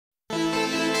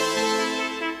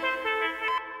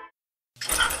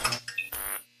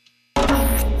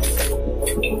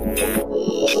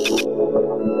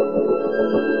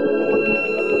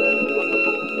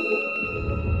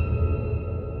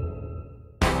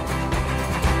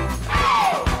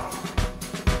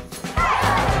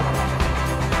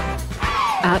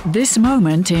At this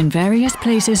moment, in various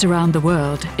places around the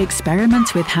world,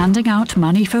 experiments with handing out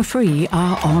money for free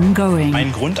are ongoing.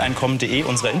 Grundeinkommen.de,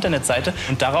 unsere Internetseite.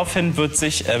 Und daraufhin wird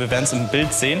sich, wir werden es im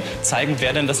Bild sehen, zeigen,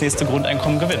 wer denn das nächste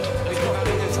Grundeinkommen gewinnt.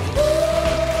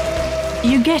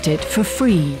 You get it for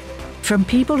free from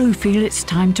people who feel it's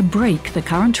time to break the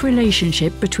current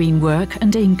relationship between work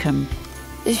and income.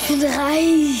 Ich bin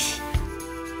reich.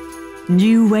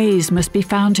 New ways must be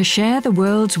found to share the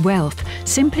world's wealth,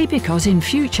 simply because in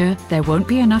future there won't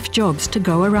be enough jobs to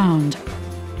go around.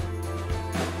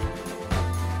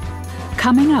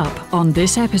 Coming up on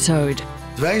this episode.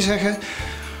 Wij zeggen,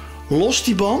 los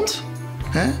die band.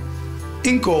 Hè?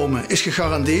 Inkomen is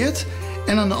gegarandeerd.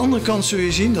 En aan de andere kant zul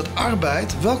je zien dat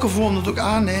arbeid, welke vorm het ook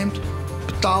aanneemt,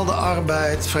 betaalde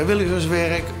arbeid,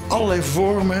 vrijwilligerswerk, allerlei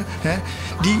vormen, hè,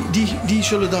 die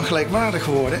zullen dan gelijkwaardig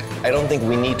worden. I don't think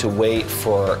we need to wait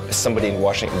for somebody in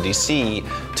Washington D.C.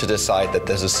 to decide that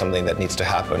this is something that needs to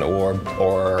happen,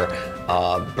 or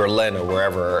Berlin, or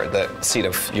wherever the seat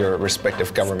of your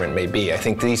respective government may be. I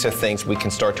think these are things we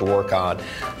can start to work on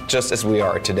just as we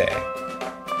are today.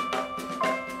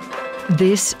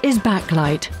 This is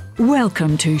Backlight.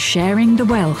 Welcome to Sharing the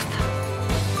Wealth.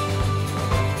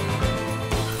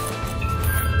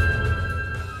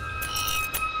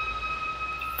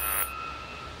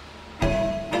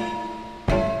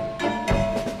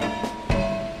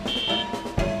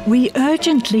 We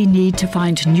urgently need to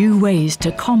find new ways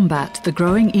to combat the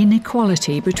growing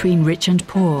inequality between rich and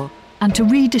poor, and to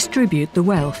redistribute the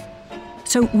wealth.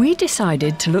 So we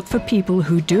decided to look for people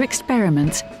who do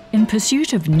experiments in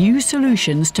pursuit of new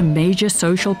solutions to major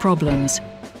social problems.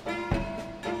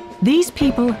 These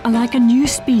people are like a new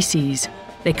species.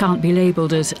 They can't be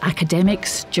labelled as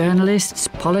academics, journalists,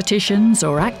 politicians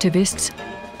or activists.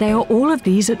 They are all of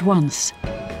these at once.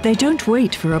 They don't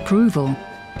wait for approval,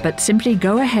 but simply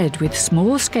go ahead with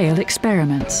small-scale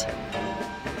experiments.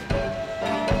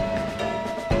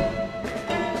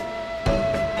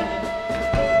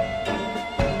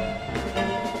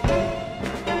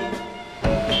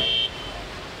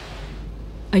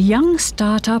 A young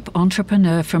start-up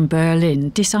entrepreneur from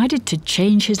Berlin decided to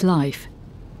change his life.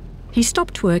 He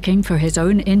stopped working for his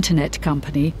own internet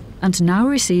company and now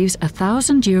receives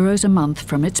 €1,000 a month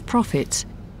from its profits.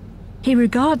 He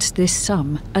regards this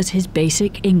sum as his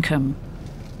basic income.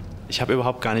 Ich habe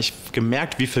überhaupt gar nicht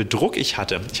gemerkt, wie viel Druck ich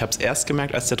hatte. Ich habe es erst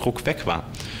gemerkt, als der Druck weg war.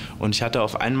 Und ich hatte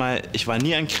auf einmal, ich war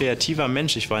nie ein kreativer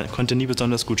Mensch, konnte nie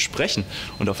besonders gut sprechen.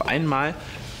 Und auf einmal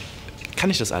kann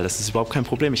ich das alles, das ist überhaupt kein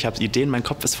Problem. Ich habe Ideen, mein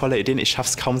Kopf ist voller Ideen, ich schaffe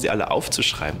es kaum, sie alle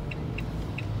aufzuschreiben.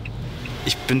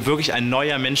 Ich bin wirklich ein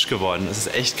neuer Mensch geworden. Es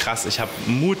ist echt krass. Ich habe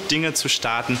Mut, Dinge zu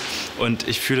starten und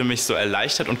ich fühle mich so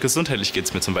erleichtert und gesundheitlich geht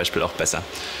es mir zum Beispiel auch besser.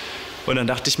 Und dann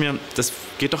dachte ich mir, das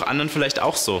geht doch anderen vielleicht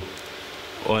auch so.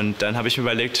 Und dann habe ich mir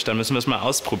überlegt, dann müssen wir es mal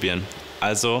ausprobieren.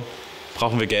 Also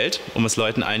brauchen wir Geld, um es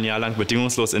Leuten ein Jahr lang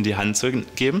bedingungslos in die Hand zu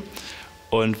geben.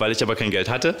 Und weil ich aber kein Geld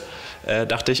hatte,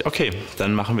 dachte ich, okay,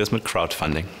 dann machen wir es mit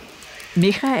Crowdfunding.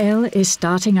 Michael is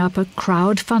starting up a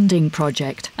crowdfunding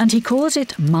project, and he calls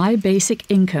it My Basic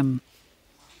Income.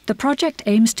 The project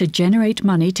aims to generate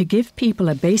money to give people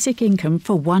a basic income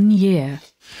for 1 year.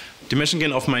 Die Menschen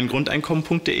gehen auf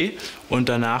Grundeinkommen.de und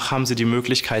danach haben sie die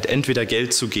Möglichkeit, entweder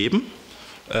Geld zu geben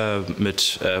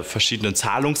mit verschiedenen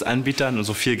Zahlungsanbietern und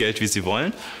so viel Geld, wie sie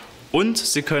wollen. Und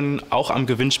sie können auch am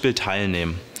Gewinnspiel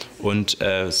teilnehmen und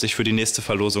sich für die nächste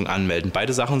Verlosung anmelden.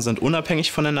 Beide Sachen sind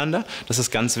unabhängig voneinander. Das ist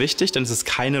ganz wichtig, denn es ist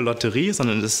keine Lotterie,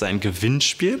 sondern es ist ein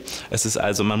Gewinnspiel. Es ist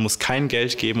also, man muss kein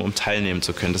Geld geben, um teilnehmen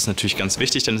zu können. Das ist natürlich ganz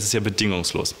wichtig, denn es ist ja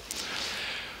bedingungslos.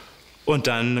 Und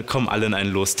dann kommen alle in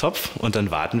einen Lostopf und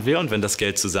dann warten wir. Und wenn das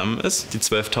Geld zusammen ist, die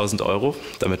 12.000 €,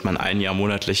 damit man ein Jahr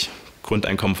monatlich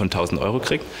Grundeinkommen von 1.000 €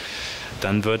 kriegt,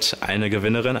 dann wird eine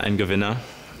Gewinnerin, ein Gewinner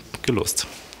gelost.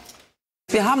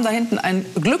 Wir haben da hinten ein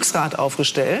Glücksrad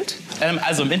aufgestellt.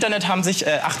 Also im Internet haben sich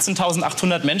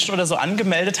 18.800 Menschen oder so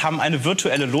angemeldet, haben eine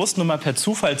virtuelle Losnummer per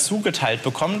Zufall zugeteilt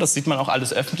bekommen. Das sieht man auch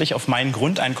alles öffentlich auf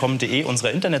Grundeinkommen.de,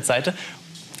 unserer Internetseite.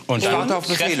 Und dann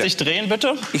kräftig drehen,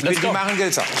 bitte. Ich bin die Maren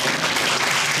Gilzer.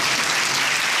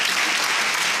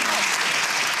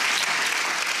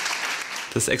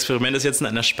 Das Experiment ist jetzt in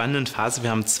einer spannenden Phase.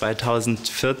 Wir haben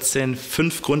 2014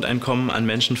 5 Grundeinkommen an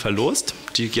Menschen verlost,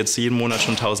 die jetzt jeden Monat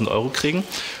schon 1.000 € kriegen.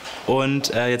 Und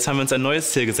jetzt haben wir uns ein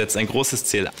neues Ziel gesetzt, ein großes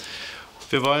Ziel.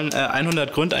 Wir wollen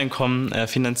 100 Grundeinkommen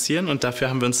finanzieren und dafür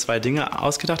haben wir uns 2 Dinge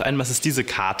ausgedacht. Einmal ist diese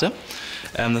Karte.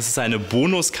 Das ist eine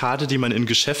Bonuskarte, die man in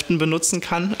Geschäften benutzen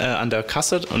kann an der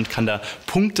Kasse und kann da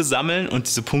Punkte sammeln und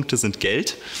diese Punkte sind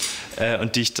Geld.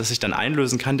 Und dass ich dann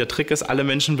einlösen kann. Der Trick ist, alle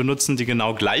Menschen benutzen die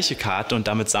genau gleiche Karte und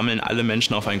damit sammeln alle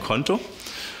Menschen auf ein Konto.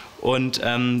 Und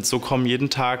so kommen jeden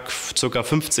Tag ca.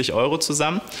 50 €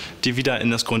 zusammen, die wieder in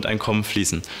das Grundeinkommen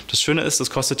fließen. Das Schöne ist, es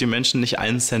kostet die Menschen nicht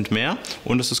einen Cent mehr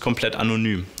und es ist komplett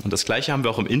anonym. Und das Gleiche haben wir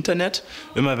auch im Internet.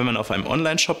 Immer wenn man auf einem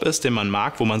Online-Shop ist, den man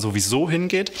mag, wo man sowieso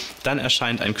hingeht, dann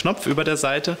erscheint ein Knopf über der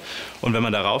Seite und wenn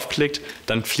man darauf klickt,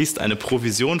 dann fließt eine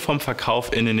Provision vom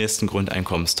Verkauf in den nächsten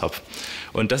Grundeinkommenstopf.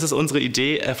 Und das ist unsere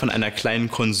Idee von einer kleinen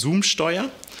Konsumsteuer,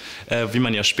 wie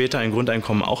man ja später ein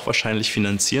Grundeinkommen auch wahrscheinlich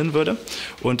finanzieren würde.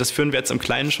 Und das führen wir jetzt im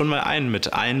Kleinen schon mal ein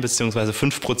mit 1 bzw.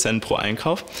 5% pro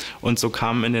Einkauf. Und so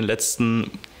kamen in den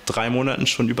letzten 3 Monaten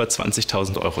schon über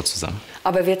 20.000 € zusammen.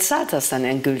 Aber wer zahlt das dann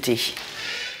endgültig?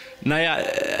 Naja,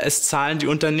 es zahlen die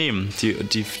Unternehmen.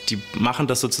 Die machen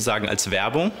das sozusagen als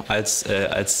Werbung, als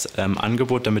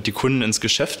Angebot, damit die Kunden ins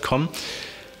Geschäft kommen.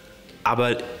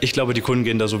 Aber ich glaube, die Kunden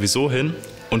gehen da sowieso hin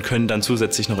und können dann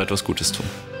zusätzlich noch etwas Gutes tun.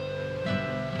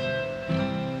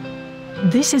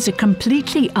 This is a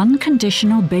completely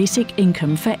unconditional basic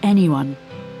income for anyone.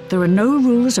 There are no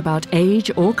rules about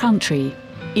age or country.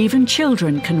 Even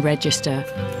children can register.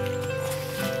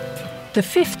 The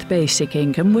 5th basic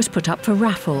income was put up for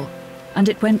raffle, and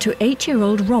it went to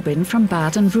 8-year-old Robin from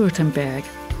Baden-Württemberg.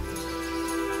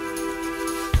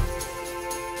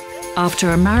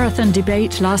 After a marathon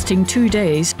debate lasting 2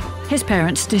 days, his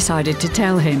parents decided to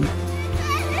tell him.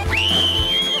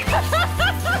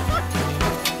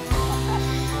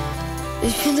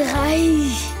 Ich bin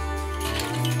reich.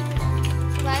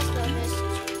 Ich weiß noch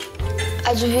nicht.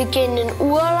 Also wir gehen in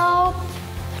Urlaub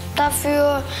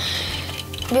dafür.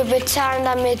 Wir bezahlen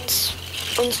damit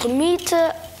unsere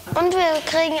Miete und wir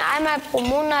kriegen einmal pro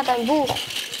Monat ein Buch.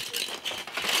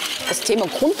 Das Thema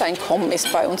Grundeinkommen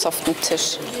ist bei uns auf dem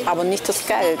Tisch, aber nicht das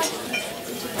Geld.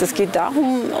 Es geht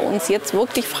darum, uns jetzt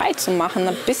wirklich frei zu machen,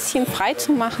 ein bisschen frei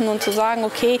zu machen und zu sagen,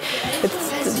 okay, jetzt,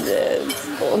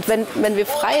 und wenn wir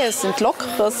freier sind,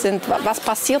 lockerer sind, was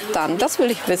passiert dann? Das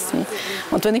will ich wissen.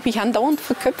 Und wenn ich mich andauernd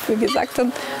verköpfe, wie gesagt,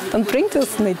 dann bringt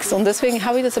das nichts. Und deswegen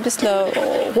habe ich das ein bisschen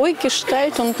ruhig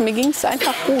gestellt und mir ging es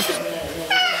einfach gut.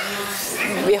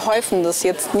 Wir häufen das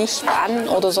jetzt nicht an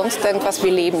oder sonst irgendwas,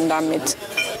 wir leben damit.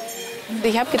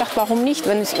 Ich habe gedacht, warum nicht,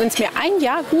 wenn es mir ein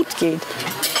Jahr gut geht?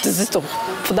 Das ist doch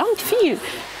verdammt viel.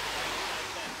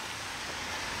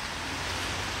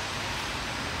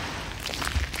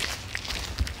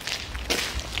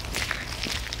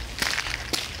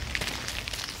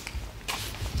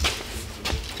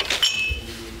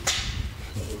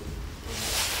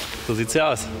 So sieht's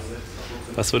ja aus.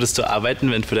 Was würdest du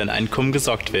arbeiten, wenn für dein Einkommen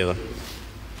gesorgt wäre?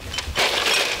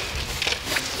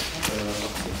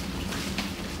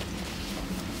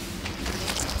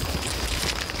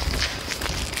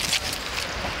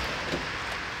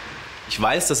 Ich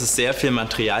weiß, dass es sehr viel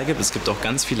Material gibt, es gibt auch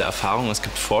ganz viele Erfahrungen, es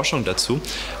gibt Forschung dazu,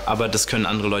 aber das können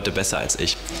andere Leute besser als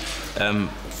ich.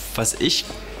 Was ich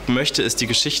möchte, ist die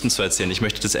Geschichten zu erzählen. Ich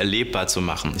möchte das erlebbar zu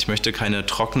machen. Ich möchte keine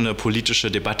trockene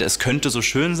politische Debatte, es könnte so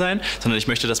schön sein, sondern ich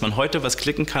möchte, dass man heute was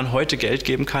klicken kann, heute Geld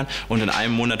geben kann und in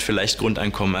einem Monat vielleicht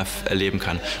Grundeinkommen erleben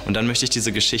kann. Und dann möchte ich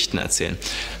diese Geschichten erzählen.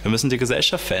 Wir müssen die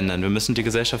Gesellschaft verändern, wir müssen die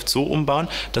Gesellschaft so umbauen,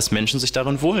 dass Menschen sich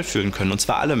darin wohlfühlen können, und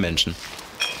zwar alle Menschen.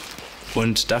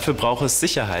 Und dafür braucht es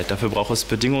Sicherheit, dafür braucht es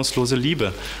bedingungslose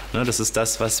Liebe. Das ist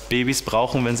das, was Babys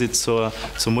brauchen, wenn sie zur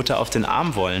Mutter auf den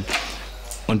Arm wollen.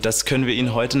 Und das können wir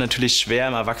ihnen heute natürlich schwer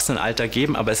im Erwachsenenalter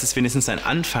geben, aber es ist wenigstens ein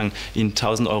Anfang, ihnen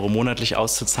 1.000 € monatlich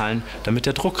auszuzahlen, damit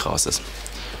der Druck raus ist,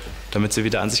 damit sie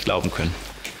wieder an sich glauben können.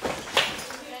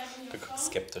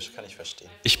 Skeptisch, kann ich verstehen.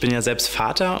 Ich bin ja selbst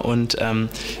Vater und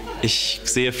ich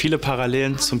sehe viele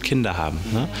Parallelen zum Kinderhaben.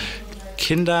 Ne?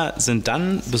 Kinder sind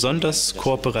dann besonders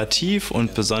kooperativ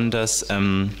und besonders,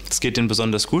 es geht ihnen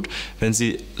besonders gut, wenn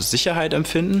sie Sicherheit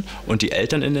empfinden und die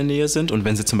Eltern in der Nähe sind und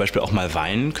wenn sie zum Beispiel auch mal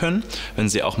weinen können, wenn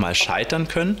sie auch mal scheitern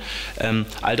können.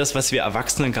 All das, was wir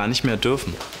Erwachsenen gar nicht mehr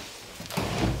dürfen.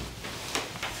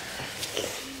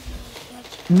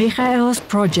 Michael's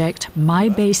project,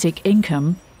 My Basic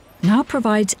Income, now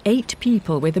provides 8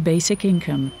 people with a basic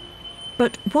income.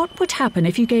 But what would happen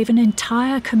if you gave an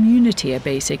entire community a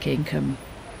basic income?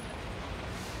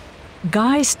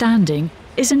 Guy Standing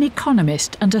is an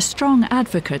economist and a strong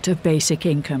advocate of basic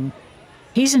income.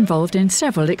 He's involved in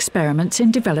several experiments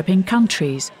in developing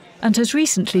countries and has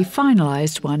recently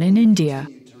finalized one in India.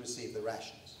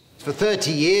 For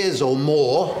 30 years or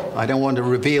more, I don't want to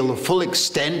reveal the full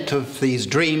extent of these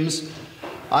dreams,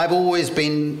 I've always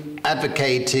been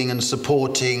advocating and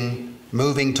supporting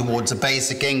moving towards a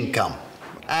basic income.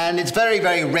 And it's very,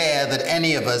 very rare that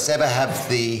any of us ever have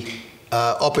the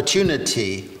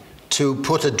opportunity to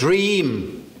put a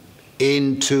dream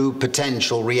into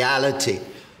potential reality.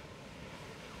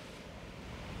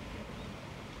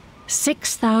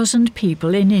 6,000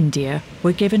 people in India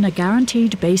were given a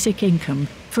guaranteed basic income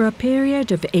for a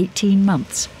period of 18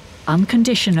 months,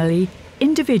 unconditionally,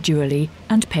 individually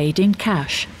and paid in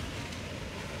cash.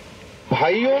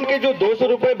 भाइयों के जो 200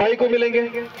 रुपए भाई को मिलेंगे,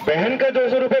 बहन का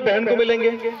 200 रुपए बहन को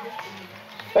मिलेंगे,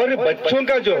 और बच्चों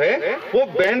का जो है वो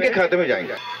बहन के खाते में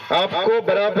जाएंगे. आपको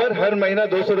बराबर हर महीना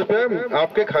 200 रुपए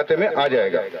आपके खाते में आ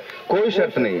जाएगा. कोई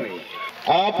शर्त नहीं है.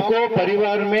 आपको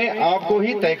परिवार में आपको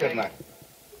ही तय करना है.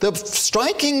 The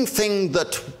striking thing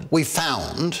that we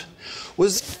found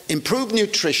was improved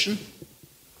nutrition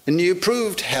and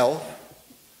improved health.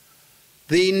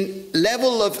 The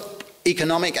level of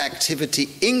economic activity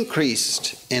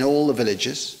increased in all the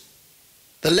villages.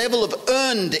 The level of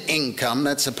earned income,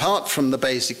 that's apart from the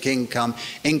basic income,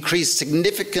 increased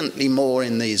significantly more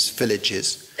in these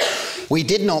villages. We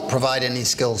did not provide any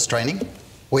skills training.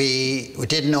 We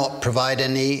did not provide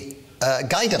any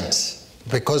guidance,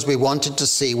 because we wanted to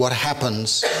see what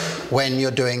happens when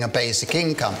you're doing a basic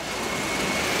income.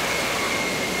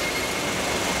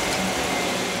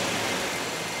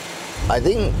 I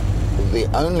think the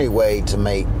only way to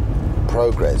make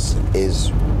progress is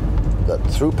that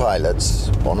through pilots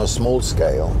on a small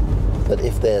scale, that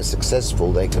if they're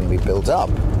successful, they can be built up.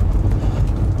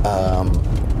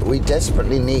 We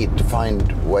desperately need to find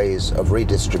ways of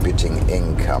redistributing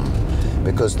income,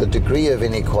 because the degree of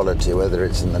inequality, whether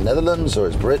it's in the Netherlands or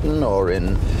it's Britain or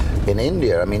in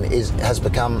India, I mean, has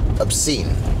become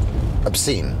obscene.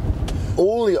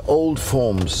 All the old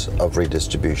forms of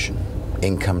redistribution,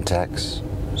 income tax,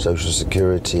 social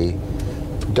security,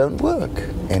 don't work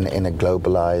in a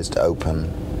globalized, open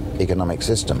economic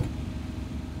system.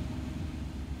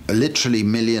 Literally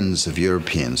millions of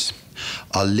Europeans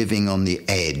are living on the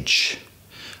edge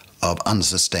of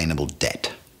unsustainable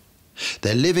debt.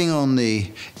 They're living on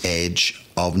the edge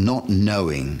of not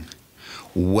knowing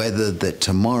whether that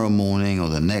tomorrow morning or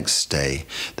the next day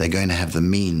they're going to have the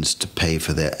means to pay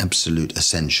for their absolute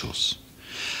essentials.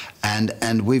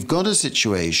 And we've got a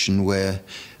situation where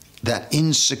that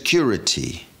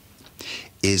insecurity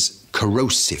is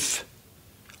corrosive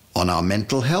on our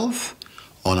mental health,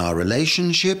 on our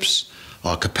relationships,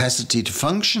 our capacity to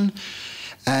function,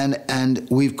 and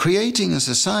we're creating a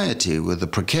society with the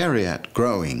precariat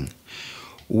growing,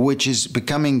 which is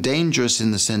becoming dangerous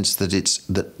in the sense that it's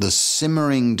the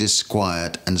simmering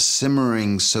disquiet and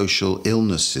simmering social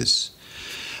illnesses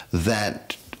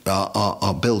that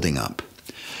are building up.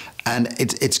 And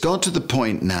it's got to the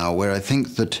point now where I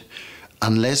think that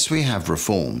unless we have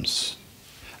reforms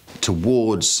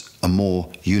towards a more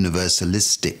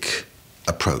universalistic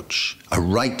approach, a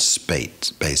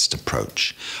rights-based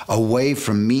approach, away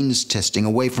from means testing,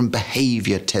 away from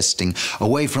behavior testing,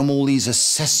 away from all these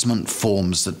assessment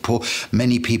forms that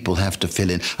many people have to fill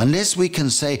in. Unless we can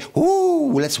say,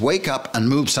 ooh, let's wake up and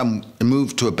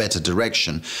move to a better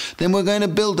direction, then we're going to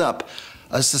build up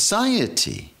a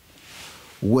society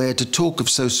where to talk of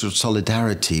social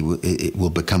solidarity, it will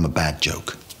become a bad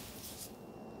joke.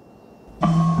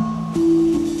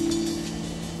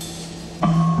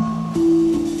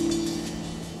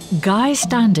 Guy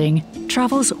Standing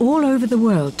travels all over the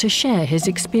world to share his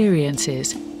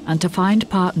experiences and to find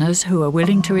partners who are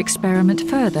willing to experiment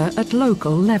further at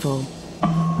local level.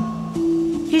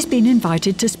 He's been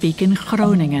invited to speak in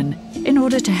Groningen in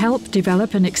order to help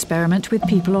develop an experiment with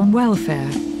people on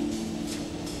welfare.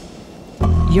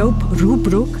 Joop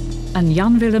Roebroek and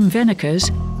Jan-Willem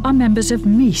Wennekes are members of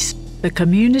MIS, the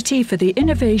Community for the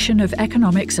Innovation of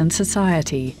Economics and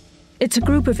Society. It's a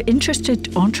group of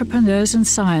interested entrepreneurs and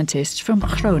scientists from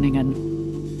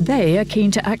Groningen. They are keen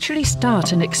to actually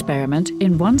start an experiment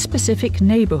in one specific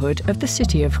neighbourhood of the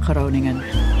city of Groningen.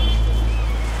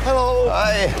 Hello.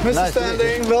 Hi. Mr. Nice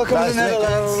Standing, welcome to the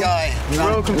Netherlands. Guy.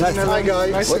 Welcome to the Netherlands. Hi,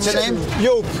 Guy. Nice What's your name?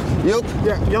 Joop. Joop?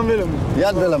 Yeah, Jan-Willem.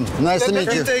 Jan-Willem. Nice to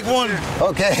meet you. Take one.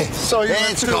 Okay. So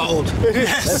it's cold. It is.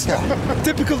 Let's go.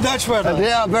 Typical Dutch weather.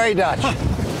 Yeah, very Dutch.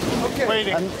 Okay.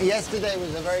 Waiting. And yesterday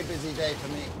was a very busy day for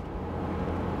me.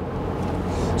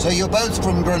 So you're both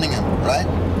from Groningen, right?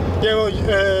 Yeah,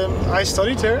 well, I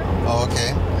studied here. Oh,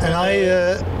 okay. And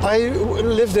I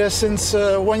lived there since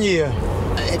 1 year.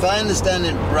 If I understand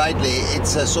it rightly,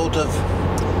 it's a sort of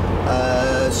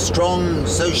strong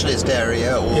socialist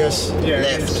area or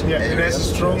left it has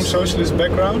a strong socialist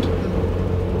background.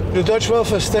 The Dutch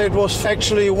welfare state was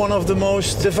actually one of the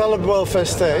most developed welfare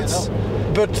states.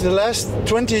 But the last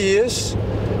 20 years,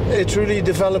 it's really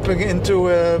developing into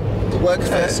a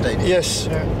welfare state. Yes.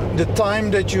 Yeah. The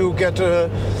time that you get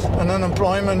an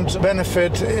unemployment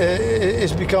benefit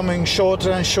is becoming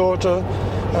shorter and shorter.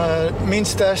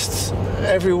 Means tests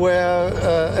everywhere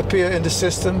appear in the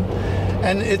system.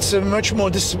 And it's a much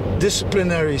more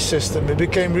disciplinary system. It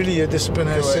became really a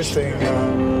disciplinary system.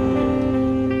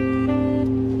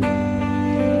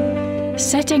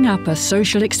 Setting up a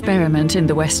social experiment in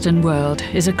the Western world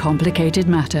is a complicated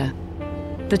matter.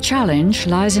 The challenge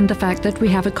lies in the fact that we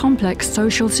have a complex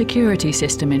social security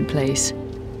system in place.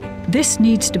 This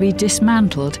needs to be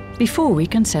dismantled before we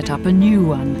can set up a new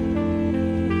one.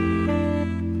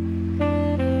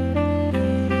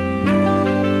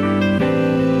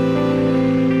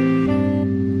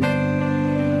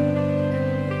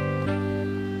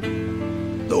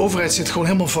 De overheid zit gewoon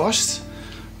helemaal vast.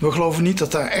 We geloven niet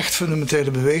dat daar echt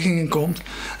fundamentele beweging in komt.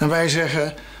 En wij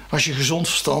zeggen, als je gezond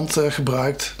verstand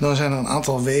gebruikt, dan zijn er een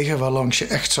aantal wegen waarlangs je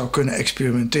echt zou kunnen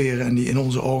experimenteren en die in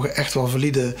onze ogen echt wel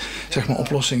valide, zeg maar,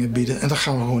 oplossingen bieden. En dat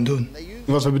gaan we gewoon doen.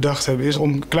 Wat we bedacht hebben is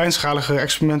om kleinschalige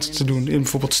experimenten te doen in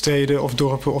bijvoorbeeld steden of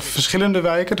dorpen of verschillende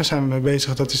wijken. Daar zijn we mee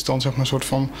bezig. Dat is dan zeg maar een soort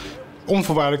van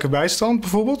onvoorwaardelijke bijstand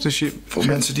bijvoorbeeld. Dus voor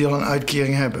mensen die al een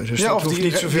uitkering hebben. Dus ja, dat of hoeft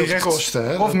niet zoveel te kosten.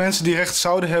 Hè? Of mensen die recht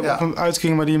zouden hebben op een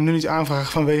uitkering, maar die hem nu niet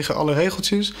aanvragen vanwege alle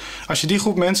regeltjes. Als je die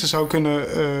groep mensen zou kunnen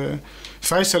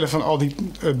vrijstellen van al die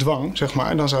dwang, zeg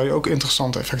maar, dan zou je ook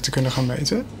interessante effecten kunnen gaan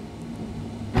meten.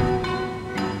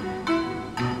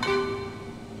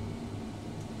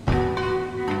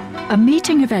 A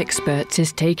meeting of experts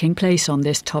is taking place on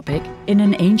this topic in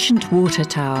an ancient water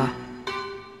tower.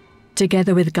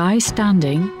 Together with Guy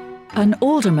Standing, an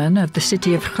alderman of the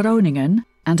city of Groningen,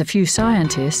 and a few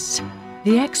scientists,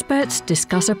 the experts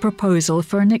discuss a proposal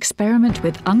for an experiment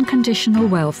with unconditional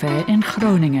welfare in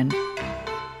Groningen.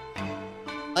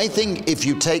 I think if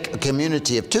you take a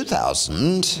community of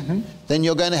 2,000, then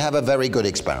you're going to have a very good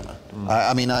experiment.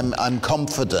 I mean, I'm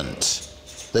confident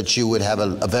that you would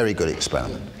have a very good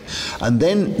experiment. And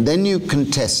then you can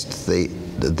test the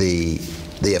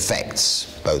effects,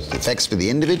 both the effects for the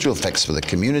individual, effects for the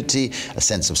community, a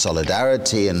sense of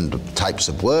solidarity and types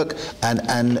of work,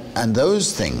 and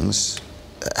those things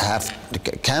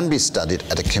can be studied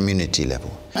at a community level.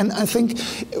 And I think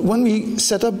when we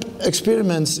set up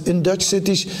experiments in Dutch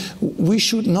cities, we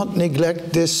should not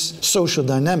neglect this social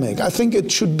dynamic. I think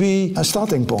it should be a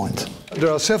starting point. There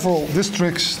are several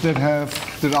districts that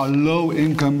are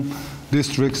low-income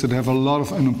districts that have a lot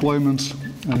of unemployment.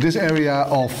 This area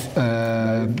of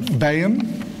Bijen,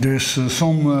 there's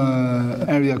some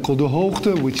area called the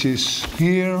Hoogte, which is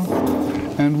here,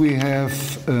 and we have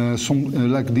some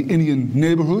like the Indian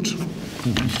neighborhood.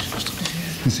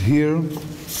 It's here.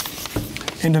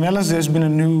 In the Netherlands, there's been a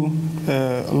new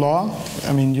law.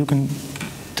 I mean, you can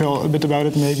tell a bit about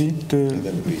it maybe, the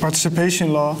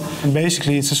participation law. And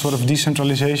basically it's a sort of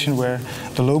decentralization where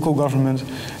the local government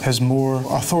has more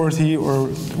authority or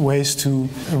ways to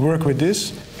work with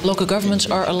this. Local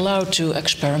governments are allowed to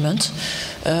experiment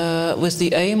with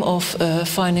the aim of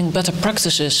finding better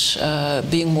practices,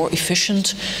 being more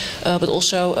efficient, but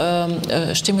also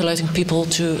stimulating people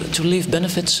to leave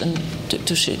benefits and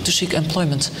to seek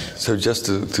employment. So just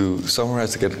to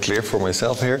summarize, to get it clear for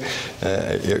myself here,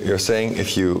 you're saying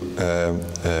if you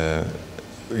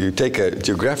take a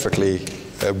geographically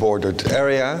bordered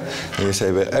area, and you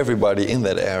say, well, everybody in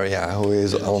that area who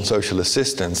is on social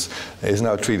assistance is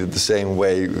now treated the same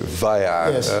way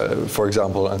via, yes, for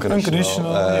example,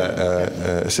 unconditional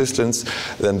assistance,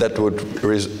 then that would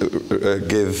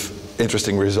give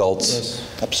interesting results, yes,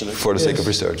 absolutely, for the sake of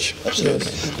research. Absolutely.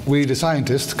 Yes. We, the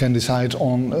scientists, can decide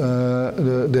on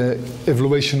the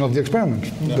evaluation of the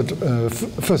experiment. Yeah. But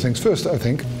first things first, I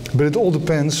think. But it all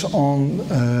depends on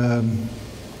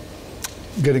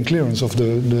getting clearance of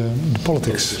the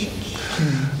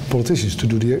politicians to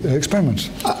do the experiments.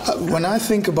 When I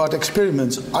think about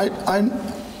experiments,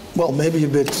 well, maybe a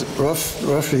bit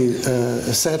roughly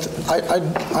said,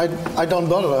 I don't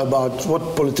bother about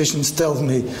what politicians tell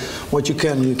me what you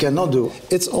can and you cannot do.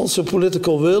 It's also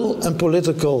political will and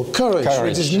political courage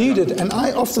which is needed. And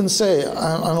I often say,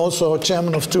 I'm also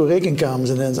chairman of 2 rekenkamers,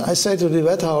 and I say to the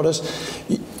wethouders,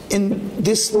 in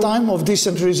this time of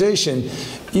decentralization,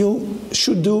 you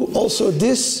should do also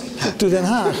this to Den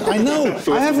Haag. I know,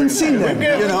 I haven't seen them,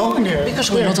 you know.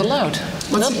 Because we're not allowed.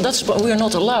 That's what we're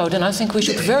not allowed, and I think we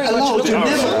should very much look at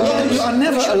it.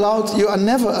 You are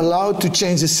never allowed to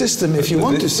change the system if you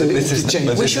want to change.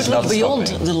 We should look beyond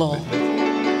the law.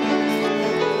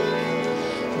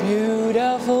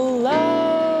 Beautiful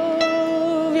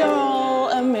love, you're all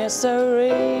a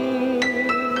mystery.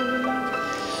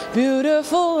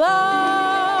 Beautiful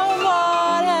love,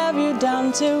 what have you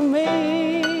done to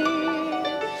me?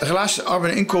 Relatie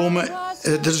arbeid-inkomen,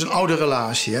 dat is een oude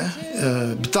relatie. Hè?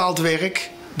 Betaald werk,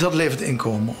 dat levert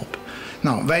inkomen op.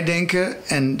 Nou, wij denken,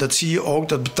 en dat zie je ook,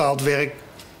 dat betaald werk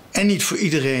en niet voor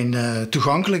iedereen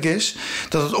toegankelijk is.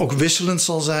 Dat het ook wisselend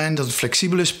zal zijn, dat het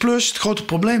flexibel is. Plus, het grote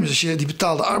probleem is als je die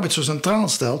betaalde arbeid zo centraal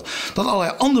stelt, dat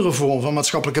allerlei andere vormen van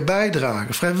maatschappelijke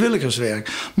bijdrage,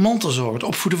 vrijwilligerswerk, mantelzorg, het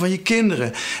opvoeden van je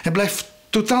kinderen, het blijft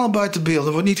totaal buiten beeld,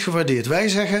 dat wordt niet gewaardeerd. Wij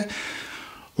zeggen,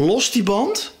 los die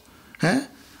band, hè?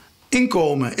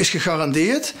 Inkomen is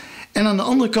gegarandeerd. En aan de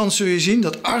andere kant zul je zien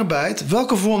dat arbeid,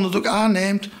 welke vorm dat ook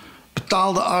aanneemt,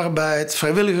 betaalde arbeid,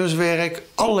 vrijwilligerswerk,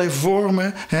 allerlei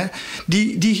vormen, hè,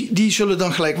 die zullen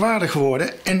dan gelijkwaardig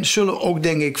worden en zullen ook,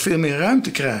 denk ik, veel meer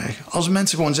ruimte krijgen. Als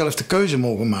mensen gewoon zelf de keuze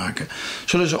mogen maken,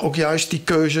 zullen ze ook juist die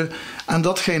keuze aan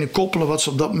datgene koppelen wat ze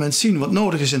op dat moment zien, wat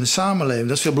nodig is in de samenleving.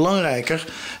 Dat is veel belangrijker,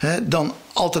 hè, dan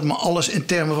altijd maar alles in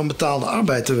termen van betaalde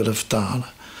arbeid te willen vertalen.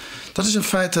 Dat is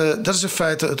in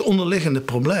feite het onderliggende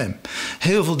probleem.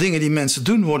 Heel veel dingen die mensen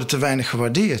doen worden te weinig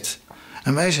gewaardeerd.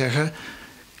 En wij zeggen,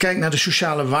 kijk naar de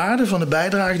sociale waarde van de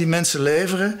bijdrage die mensen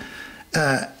leveren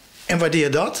en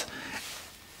waardeer dat.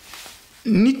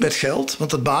 Niet met geld,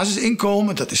 want het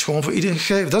basisinkomen, dat is gewoon voor iedereen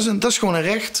gegeven. Dat is gewoon een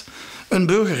recht, een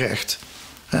burgerrecht.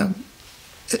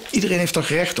 Iedereen heeft toch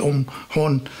recht om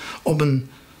gewoon op een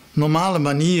normale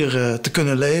manier te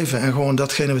kunnen leven en gewoon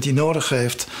datgene wat hij nodig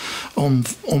heeft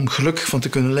om gelukkig van te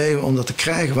kunnen leven, om dat te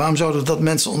krijgen. Waarom zouden dat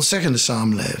mensen ons zeggen in de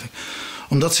samenleving?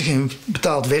 Omdat ze geen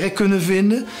betaald werk kunnen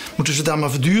vinden, moeten ze daar maar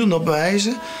voortdurend op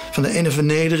wijzen. Van de ene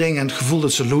vernedering en het gevoel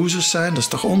dat ze losers zijn, dat is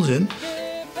toch onzin?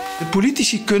 De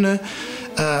politici kunnen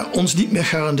ons niet meer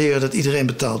garanderen dat iedereen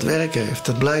betaald werk heeft.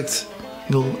 Dat blijkt, ik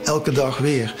bedoel, elke dag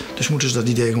weer. Dus moeten ze dat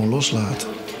idee gewoon loslaten.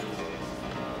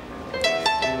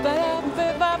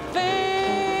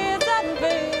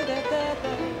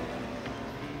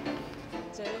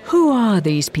 Who are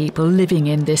these people living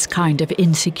in this kind of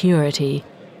insecurity?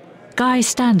 Guy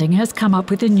Standing has come up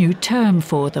with a new term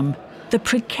for them, the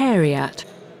precariat.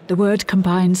 The word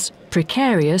combines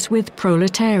precarious with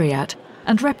proletariat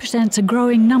and represents a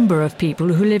growing number of people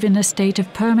who live in a state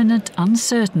of permanent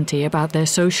uncertainty about their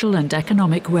social and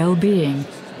economic well-being.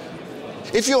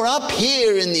 If you're up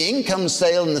here in the income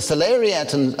scale and the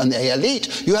salariat and the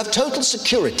elite, you have total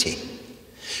security.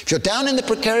 If you're down in the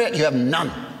precariat, you have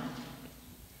none.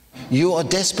 You are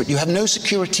desperate. You have no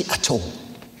security at all.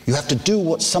 You have to do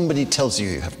what somebody tells you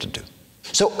you have to do.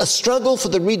 So a struggle for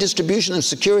the redistribution of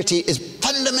security is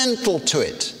fundamental to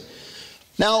it.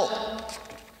 Now,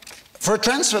 for a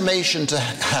transformation to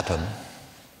happen,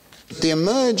 the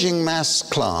emerging mass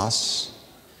class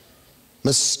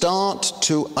must start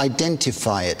to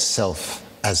identify itself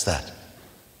as that.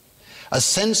 A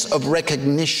sense of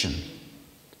recognition.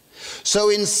 So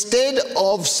instead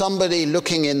of somebody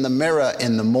looking in the mirror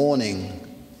in the morning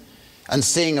and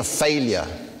seeing a failure,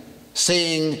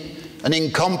 seeing an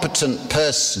incompetent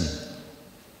person,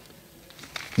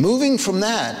 moving from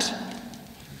that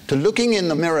to looking in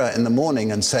the mirror in the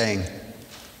morning and saying,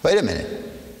 wait a minute,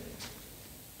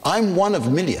 I'm one of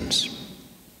millions.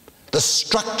 The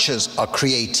structures are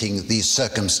creating these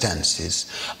circumstances,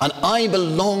 and I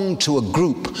belong to a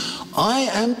group. I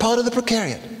am part of the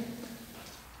precariat.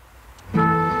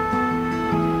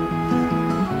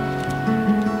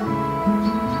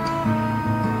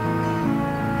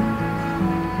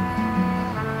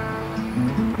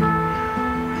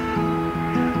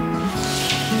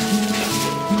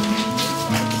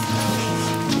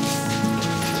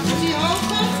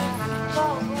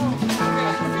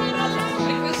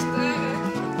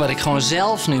 Wat ik gewoon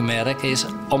zelf nu merk is,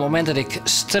 op het moment dat ik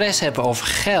stress heb over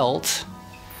geld,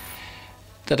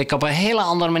 dat ik op een hele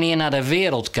andere manier naar de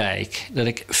wereld kijk. Dat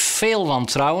ik veel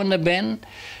wantrouwender ben.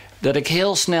 Dat ik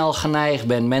heel snel geneigd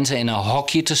ben mensen in een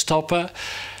hokje te stoppen.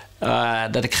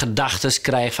 Dat ik gedachten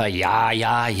krijg van ja,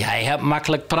 jij hebt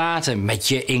makkelijk praten met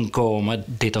je inkomen,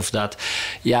 dit of dat.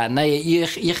 Ja, nee,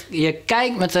 je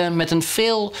kijkt met een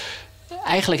veel,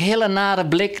 eigenlijk hele nare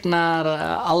blik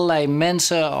naar allerlei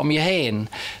mensen om je heen.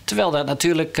 Terwijl dat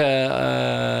natuurlijk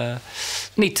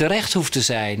niet terecht hoeft te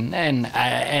zijn.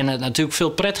 En het natuurlijk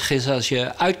veel prettiger is als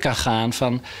je uit kan gaan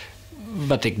van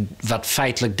wat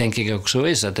feitelijk denk ik ook zo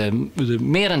is. Dat de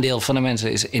merendeel van de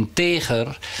mensen is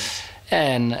integer.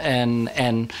 En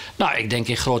nou, ik denk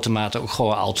in grote mate ook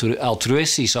gewoon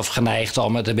altruïstisch of geneigd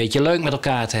om het een beetje leuk met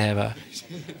elkaar te hebben.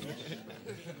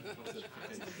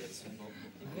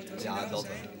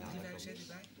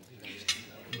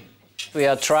 We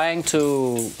are trying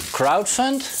to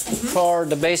crowdfund for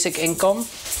the basic income.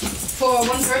 For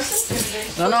one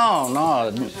person?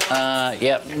 No.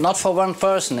 Yeah, not for one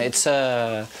person. It's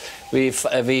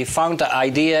we found the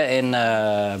idea in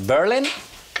Berlin.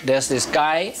 There's this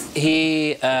guy.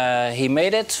 He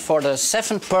made it for the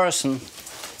 7th person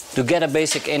to get a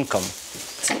basic income.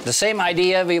 The same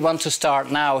idea we want to start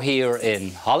now here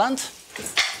in Holland.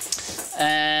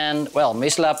 And, well,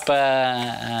 Mislab,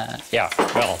 yeah,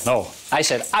 well, no. I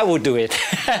said I would do it.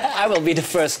 I will be the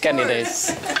first candidate.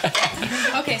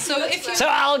 Okay, so if you... So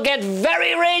I'll get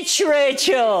very rich,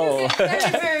 Rachel. Very,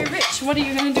 very rich. What are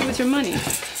you going to do with your money?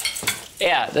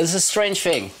 Yeah, that's a strange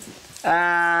thing.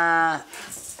 I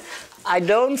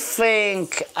don't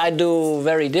think I do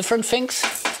very different things.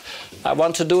 I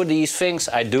want to do these things.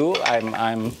 I do.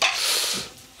 I'm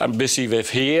busy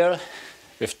with here,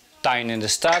 with Tuin in de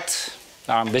Stad.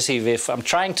 I'm busy with. I'm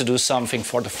trying to do something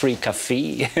for the free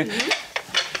cafe,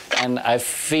 and I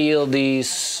feel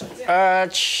these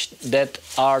urge that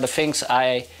are the things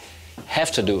I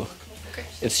have to do. Okay.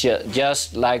 It's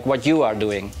just like what you are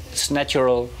doing. It's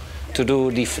natural to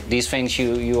do these things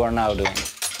you are now doing.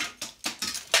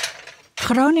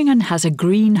 Groningen has a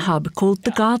green hub called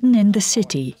the Garden in the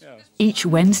City. Each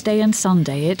Wednesday and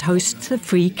Sunday it hosts the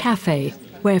free cafe,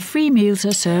 where free meals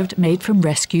are served made from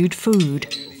rescued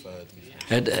food.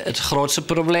 Het grootste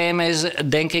probleem is,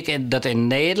 denk ik, dat in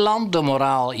Nederland de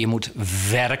moraal... je moet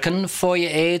werken voor je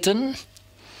eten.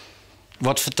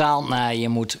 Wordt vertaald naar je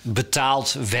moet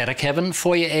betaald werk hebben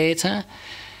voor je eten.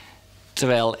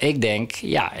 Terwijl ik denk,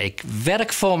 ja, ik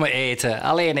werk voor mijn eten.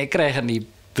 Alleen ik krijg het niet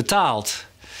betaald.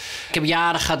 Ik heb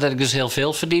jaren gehad dat ik dus heel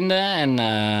veel verdiende en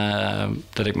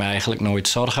dat ik me eigenlijk nooit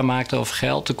zorgen maakte over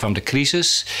geld. Toen kwam de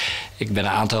crisis. Ik ben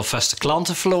een aantal vaste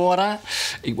klanten verloren.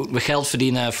 Ik moet mijn geld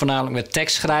verdienen voornamelijk met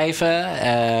tekst schrijven.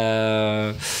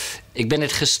 Ik ben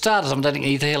dit gestart omdat ik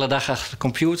niet de hele dag achter de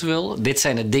computer wil. Dit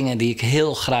zijn de dingen die ik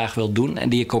heel graag wil doen en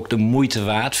die ik ook de moeite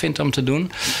waard vind om te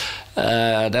doen.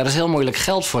 Daar is heel moeilijk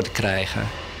geld voor te krijgen.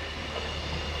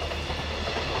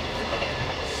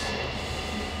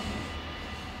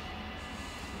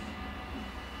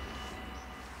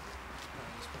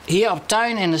 Hier op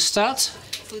Tuin in de Stad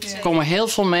komen heel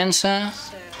veel mensen.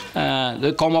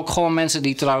 Er komen ook gewoon mensen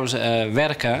die trouwens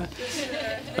werken.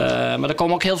 Maar er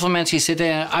komen ook heel veel mensen die zitten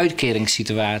in een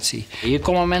uitkeringssituatie. Hier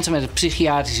komen mensen met een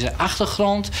psychiatrische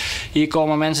achtergrond. Hier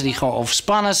komen mensen die gewoon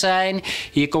overspannen zijn.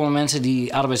 Hier komen mensen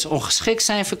die arbeidsongeschikt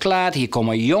zijn verklaard. Hier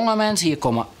komen jonge mensen, hier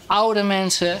komen oude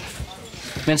mensen.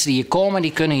 Mensen die hier komen,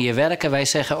 die kunnen hier werken. Wij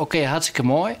zeggen, oké, hartstikke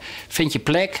mooi. Vind je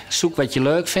plek, zoek wat je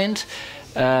leuk vindt.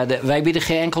 Wij bieden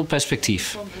geen enkel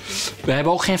perspectief. We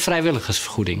hebben ook geen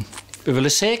vrijwilligersvergoeding. We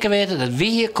willen zeker weten dat wie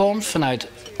hier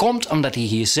komt omdat hij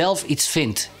hier zelf iets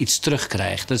vindt, iets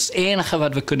terugkrijgt. Dat is het enige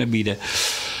wat we kunnen bieden.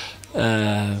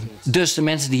 Dus de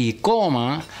mensen die hier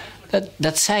komen,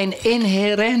 dat zijn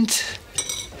inherent.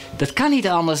 Dat kan niet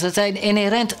anders. Dat zijn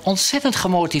inherent ontzettend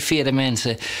gemotiveerde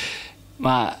mensen.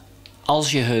 Maar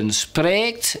als je hun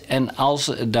spreekt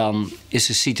dan is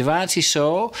de situatie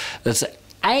zo dat ze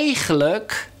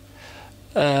eigenlijk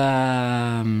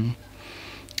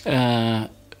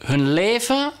hun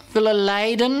leven willen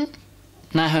leiden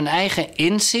naar hun eigen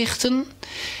inzichten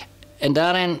en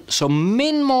daarin zo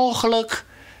min mogelijk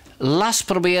last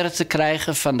proberen te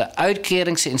krijgen van de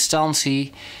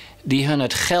uitkeringsinstantie die hun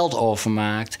het geld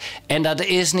overmaakt. En dat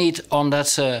is niet omdat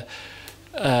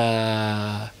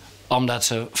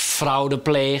ze fraude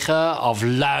plegen of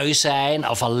lui zijn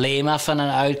of alleen maar van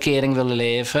een uitkering willen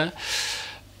leven.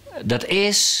 Dat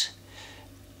is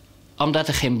omdat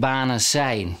er geen banen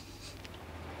zijn.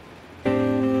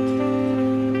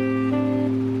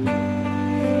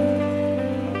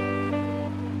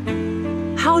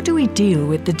 How do we deal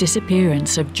with the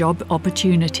disappearance of job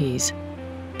opportunities?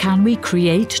 Can we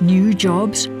create new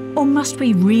jobs, or must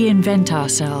we reinvent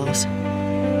ourselves?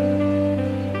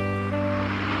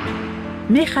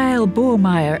 Michael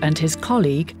Bohmeyer and his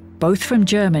colleague, both from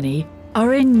Germany,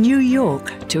 are in New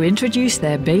York to introduce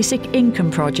their basic income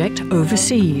project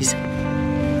overseas.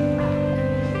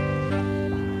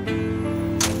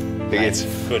 Wie geht's?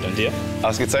 Gut, und dir?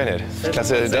 Ausgezeichnet.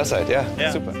 Klasse, da seid, ja.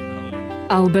 Super.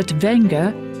 Albert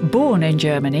Wenger, born in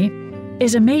Germany,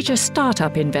 is a major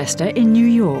startup investor in New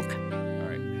York.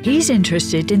 He's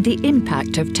interested in the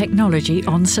impact of technology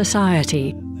on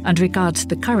society and regards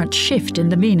the current shift in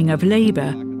the meaning of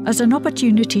labour as an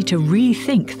opportunity to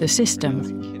rethink the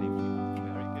system.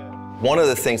 One of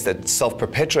the things that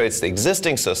self-perpetuates the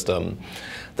existing system,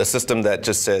 the system that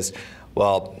just says,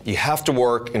 well, you have to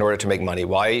work in order to make money.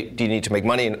 Why do you need to make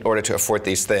money in order to afford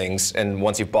these things? And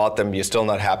once you've bought them, you're still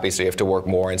not happy, so you have to work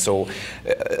more. And so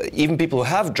even people who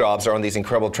have jobs are on these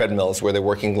incredible treadmills where they're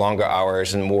working longer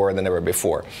hours and more than ever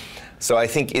before. So I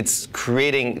think it's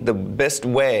creating the best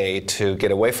way to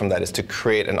get away from that is to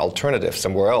create an alternative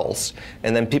somewhere else.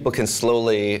 And then people can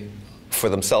slowly, for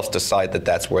themselves, decide that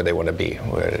that's where they want to be,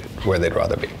 where they'd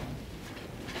rather be.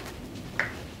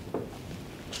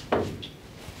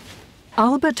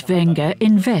 Albert Wenger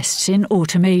invests in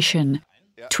automation.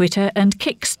 Twitter and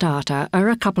Kickstarter are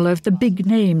a couple of the big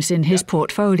names in his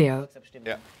portfolio.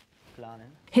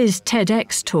 His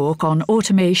TEDx talk on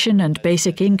automation and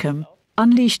basic income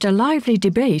unleashed a lively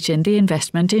debate in the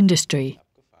investment industry.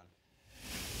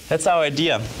 That's our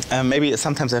idea. Maybe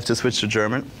sometimes I have to switch to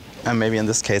German. Maybe in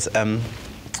this case.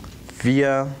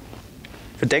 Wir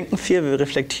denken viel, wir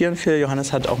reflektieren viel.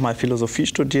 Johannes hat auch mal Philosophie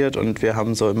studiert und wir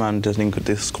haben so immer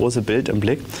das große Bild im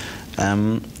Blick.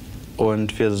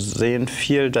 Und wir sehen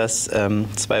viel, dass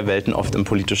zwei Welten oft im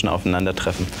Politischen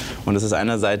aufeinandertreffen. Und das ist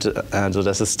einerseits also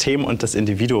das System und das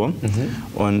Individuum.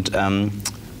 Und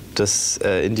das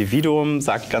Individuum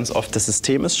sagt ganz oft, das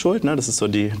System ist schuld. Ne? Das ist so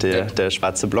der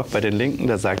schwarze Block bei den Linken.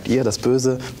 Da sagt ihr, das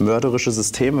böse, mörderische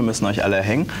System, wir müssen euch alle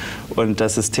hängen. Und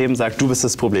das System sagt, du bist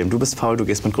das Problem, du bist faul, du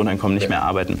gehst mit Grundeinkommen nicht mehr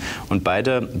arbeiten. Und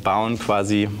beide bauen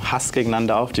quasi Hass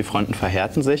gegeneinander auf, die Fronten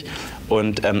verhärten sich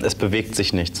und es bewegt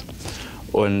sich nichts.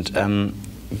 Und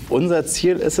unser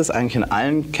Ziel ist es eigentlich in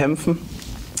allen Kämpfen,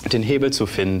 den Hebel zu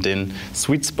finden, den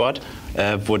Sweet Spot,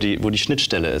 wo die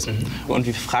Schnittstelle ist. Und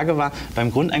die Frage war,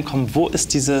 beim Grundeinkommen, wo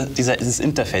ist dieses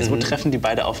Interface, wo treffen die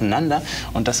beide aufeinander?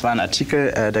 Und das war ein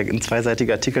Artikel, ein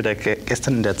zweiseitiger Artikel, der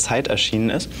gestern in der Zeit erschienen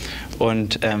ist.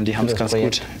 Und die haben es ganz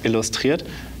gut illustriert.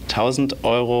 1.000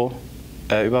 €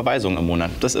 Überweisung im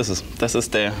Monat, das ist es. Das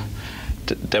ist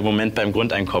der Moment beim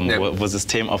Grundeinkommen, wo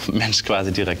System auf Mensch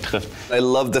quasi direkt trifft. I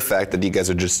love the fact that you guys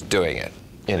are just doing it,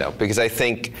 because I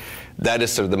think that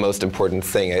is sort of the most important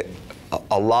thing.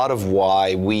 A lot of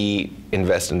why we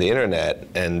invest in the internet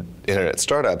and internet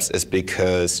startups is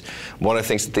because one of the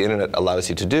things that the internet allows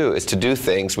you to do is to do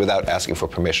things without asking for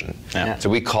permission. So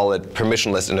we call it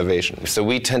permissionless innovation. So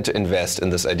we tend to invest in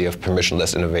this idea of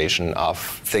permissionless innovation, of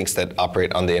things that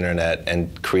operate on the internet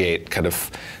and create kind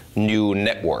of new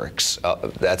networks.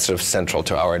 That's sort of central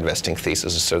to our investing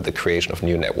thesis, is sort of the creation of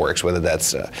new networks, whether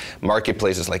that's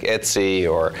marketplaces like Etsy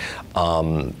or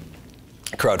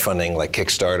crowdfunding like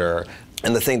Kickstarter.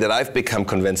 And the thing that I've become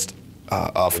convinced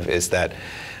of is that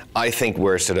I think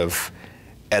we're sort of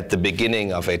at the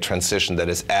beginning of a transition that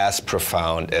is as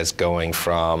profound as going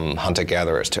from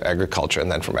hunter-gatherers to agriculture and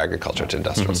then from agriculture to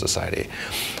industrial society.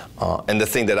 And the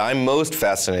thing that I'm most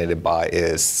fascinated by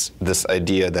is this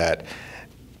idea that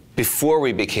before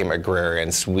we became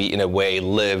agrarians, we, in a way,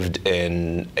 lived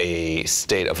in a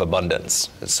state of abundance.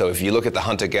 So if you look at the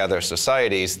hunter-gatherer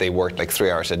societies, they worked like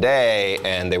 3 hours a day,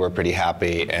 and they were pretty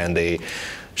happy, and they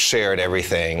shared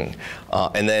everything.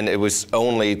 And then it was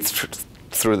only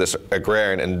through this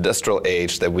agrarian and industrial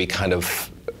age that we kind of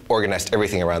organized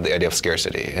everything around the idea of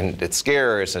scarcity. And it's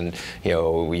scarce, and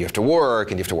you have to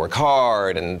work, and you have to work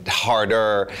hard and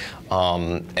harder.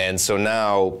 And so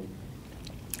now,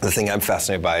 the thing I'm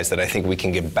fascinated by is that I think we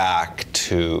can get back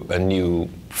to a new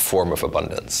form of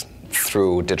abundance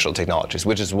through digital technologies,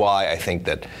 which is why I think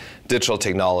that digital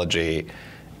technology,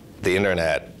 the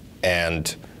internet,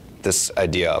 and this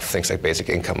idea of things like basic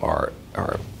income are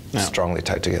strongly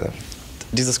tied together.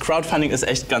 Dieses Crowdfunding ist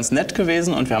echt ganz nett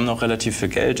gewesen und wir haben noch relativ viel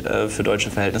Geld für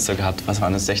deutsche Verhältnisse gehabt. Was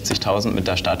waren es, 60.000 mit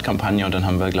der Startkampagne, und dann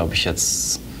haben wir, glaube ich,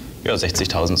 jetzt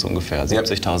 60.000 so ungefähr,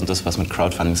 70.000, das, was mit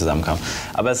Crowdfunding zusammenkam.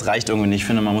 Aber es reicht irgendwie nicht. Ich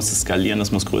finde, man muss es skalieren,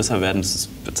 das muss größer werden. Es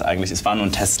war nur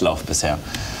ein Testlauf bisher.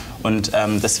 Und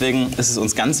deswegen ist es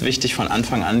uns ganz wichtig, von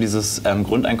Anfang an dieses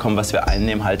Grundeinkommen, was wir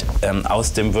einnehmen, halt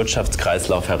aus dem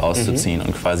Wirtschaftskreislauf herauszuziehen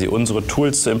und quasi unsere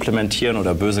Tools zu implementieren,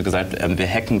 oder böse gesagt, wir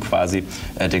hacken quasi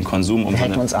den Konsum, um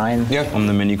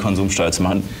eine Mini-Konsumsteuer zu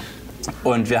machen.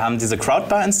 Und wir haben diese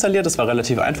Crowdbar installiert, das war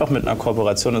relativ einfach mit einer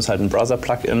Kooperation, das ist halt ein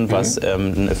Browser-Plugin, was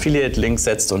einen Affiliate-Link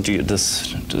setzt, und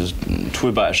das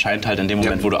Toolbar erscheint halt in dem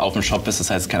Moment, wo du auf dem Shop bist.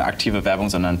 Das heißt, keine aktive Werbung,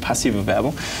 sondern passive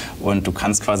Werbung, und du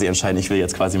kannst quasi entscheiden, ich will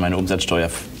jetzt quasi meine Umsatzsteuer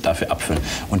dafür abführen.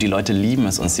 Und die Leute lieben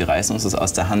es uns, die reißen uns das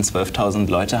aus der Hand. 12.000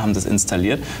 Leute haben das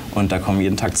installiert, und da kommen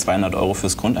jeden Tag 200 €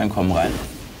 fürs Grundeinkommen rein.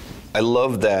 I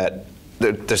love that.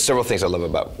 There's several things I love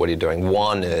about what you're doing.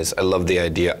 One is I love the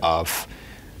idea of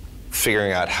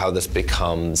figuring out how this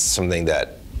becomes something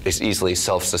that is easily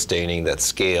self-sustaining, that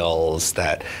scales,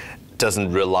 that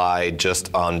doesn't rely just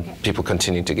on people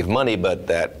continuing to give money, but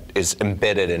that is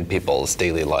embedded in people's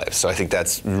daily lives. So I think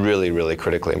that's really, really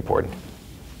critically important.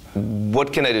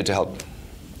 What can I do to help?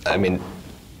 I mean,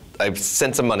 I've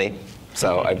sent some money,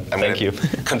 so I'm going to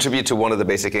contribute to one of the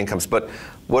basic incomes, but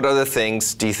what other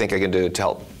things do you think I can do to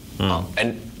help?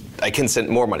 And I can send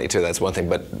more money too, that's one thing,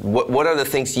 but what are the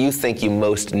things you think you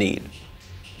most need?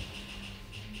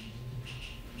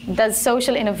 Does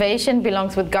social innovation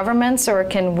belong with governments, or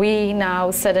can we now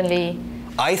suddenly?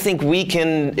 I think we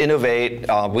can innovate,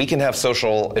 we can have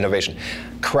social innovation.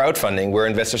 Crowdfunding, we're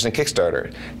investors in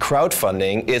Kickstarter.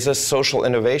 Crowdfunding is a social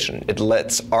innovation. It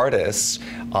lets artists,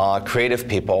 creative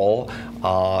people,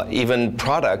 even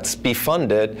products be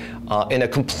funded in a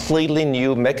completely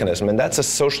new mechanism, and that's a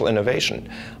social innovation.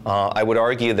 I would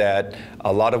argue that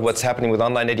a lot of what's happening with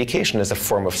online education is a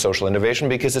form of social innovation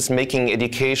because it's making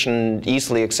education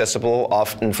easily accessible,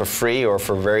 often for free or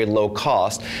for very low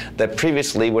cost, that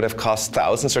previously would have cost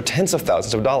thousands or tens of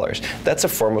thousands of dollars. That's a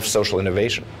form of social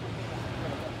innovation.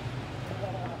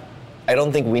 I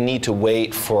don't think we need to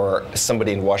wait for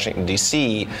somebody in Washington,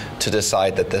 D.C. to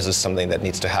decide that this is something that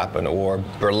needs to happen, or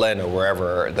Berlin, or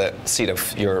wherever the seat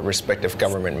of your respective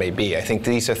government may be. I think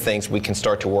these are things we can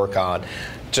start to work on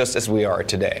just as we are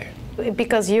today.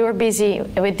 Because you're busy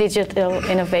with digital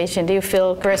innovation, do you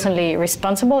feel personally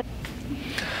responsible?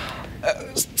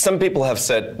 Some people have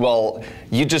said, well,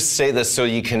 you just say this so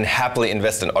you can happily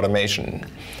invest in automation.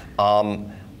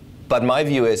 But my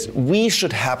view is we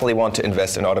should happily want to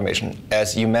invest in automation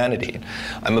as humanity.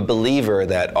 I'm a believer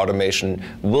that automation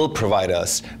will provide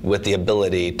us with the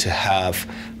ability to have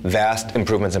vast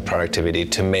improvements in productivity,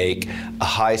 to make a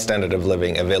high standard of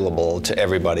living available to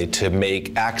everybody, to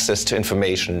make access to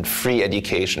information, free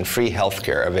education, free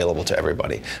healthcare available to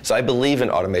everybody. So I believe in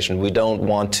automation. We don't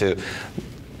want to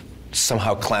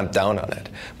somehow clamp down on it.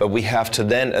 But we have to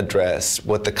then address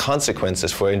what the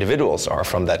consequences for individuals are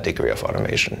from that degree of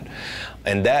automation.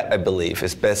 And that, I believe,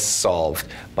 is best solved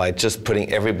by just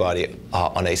putting everybody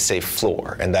on a safe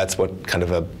floor. And that's what kind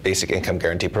of a basic income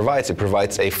guarantee provides. It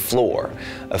provides a floor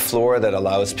that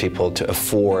allows people to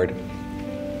afford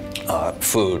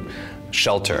food,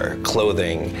 shelter,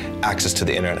 clothing, access to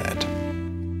the internet.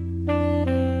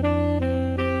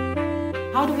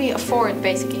 How do we afford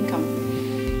basic income?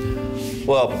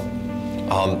 Well,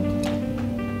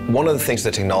 one of the things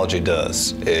that technology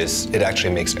does is it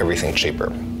actually makes everything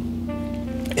cheaper.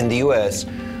 In the US,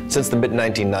 since the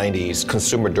mid-1990s,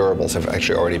 consumer durables have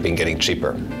actually already been getting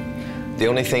cheaper. The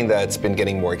only thing that's been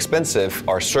getting more expensive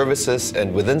are services,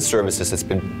 and within services, it's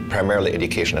been primarily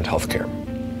education and healthcare.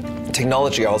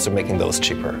 Technology also making those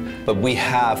cheaper. But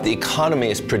the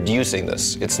economy is producing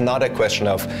this. It's not a question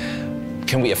of,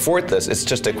 can we afford this? It's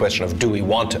just a question of, do we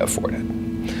want to afford it?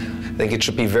 I think it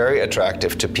should be very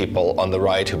attractive to people on the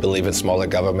right who believe in smaller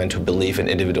government, who believe in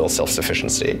individual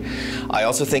self-sufficiency. I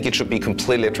also think it should be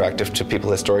completely attractive to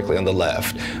people historically on the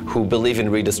left who believe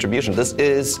in redistribution. This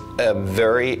is a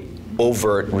very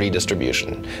overt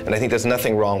redistribution, and I think there's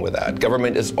nothing wrong with that.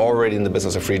 Government is already in the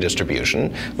business of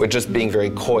redistribution. We're just being very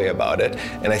coy about it,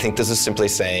 and I think this is simply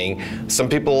saying some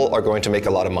people are going to make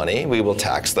a lot of money, we will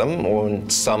tax them, or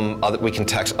we can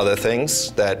tax other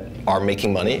things that are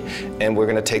making money, and we're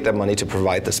going to take that money to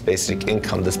provide this basic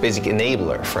income, this basic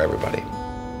enabler for everybody.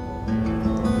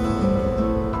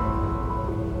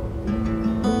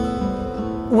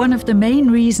 One of the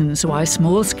main reasons why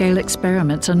small-scale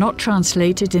experiments are not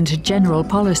translated into general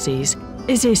policies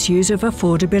is issues of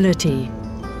affordability.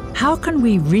 How can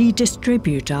we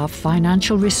redistribute our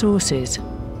financial resources?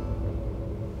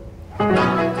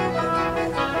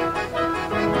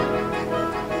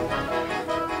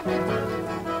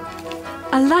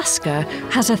 Alaska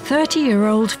has a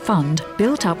 30-year-old fund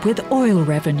built up with oil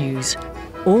revenues.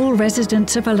 All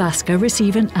residents of Alaska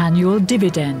receive an annual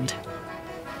dividend.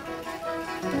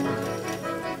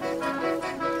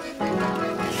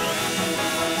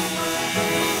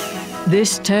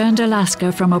 This turned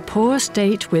Alaska from a poor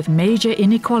state with major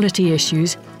inequality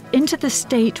issues into the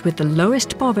state with the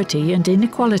lowest poverty and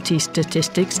inequality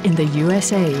statistics in the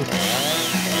USA.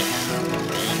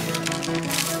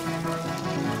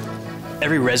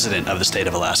 Every resident of the state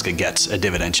of Alaska gets a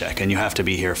dividend check, and you have to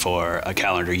be here for a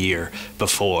calendar year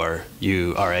before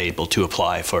you are able to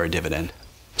apply for a dividend.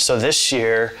 So this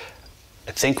year,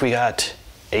 I think we got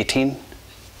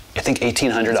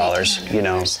 $1,800, you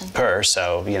know, per,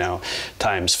 so,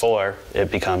 times 4, it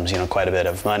becomes, quite a bit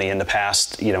of money. In the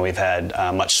past, we've had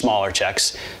much smaller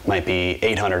checks, might be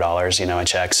 $800, a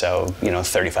check, so,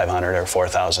 $3,500 or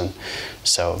 $4,000.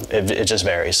 So it just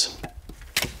varies.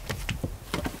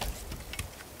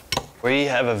 We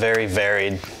have a very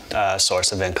varied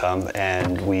source of income,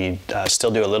 and we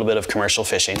still do a little bit of commercial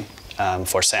fishing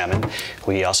for salmon.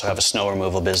 We also have a snow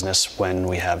removal business when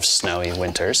we have snowy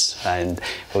winters, and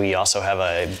we also have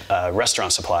a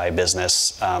restaurant supply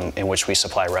business in which we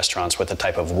supply restaurants with the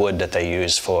type of wood that they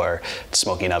use for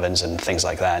smoking ovens and things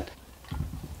like that.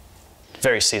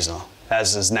 Very seasonal,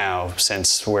 as is now,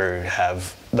 since we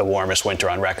have the warmest winter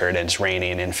on record and it's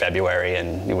raining in February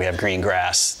and we have green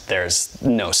grass, there's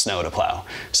no snow to plow.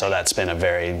 So that's been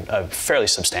a fairly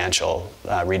substantial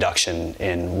reduction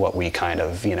in what we kind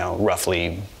of,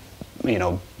 roughly,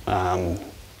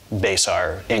 base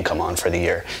our income on for the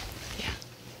year.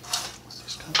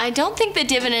 I don't think the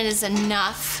dividend is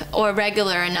enough or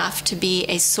regular enough to be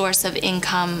a source of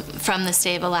income from the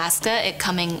state of Alaska, it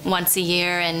coming once a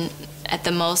year and at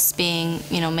the most being,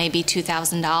 you know, maybe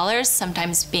 $2,000,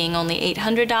 sometimes being only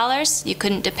 $800. You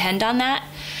couldn't depend on that.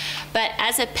 But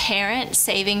as a parent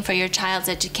saving for your child's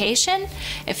education,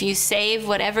 if you save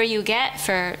whatever you get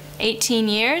for 18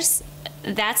 years,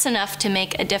 that's enough to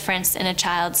make a difference in a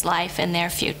child's life and their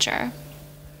future.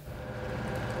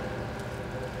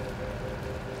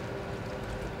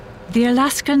 The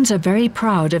Alaskans are very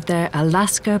proud of their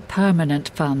Alaska Permanent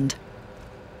Fund.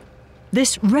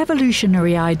 This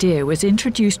revolutionary idea was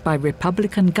introduced by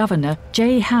Republican Governor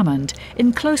Jay Hammond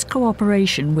in close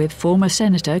cooperation with former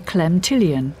Senator Clem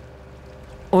Tillian.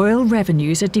 Oil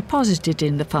revenues are deposited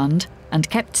in the fund and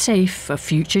kept safe for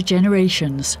future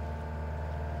generations.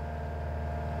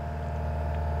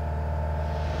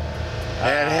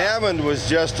 And Hammond was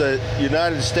just a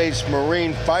United States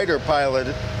Marine fighter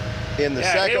pilot in the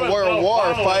Second World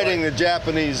War fighting the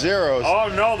Japanese Zeros. Oh,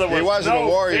 no, there was he wasn't no a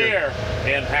warrior. fear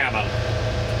in Hammond.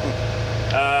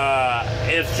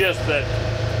 It's just that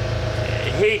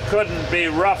he couldn't be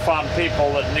rough on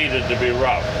people that needed to be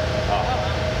rough.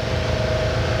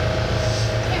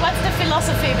 What's the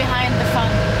philosophy behind the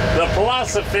fund? The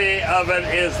philosophy of it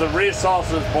is the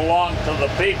resources belong to the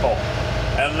people,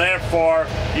 and therefore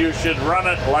you should run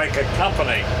it like a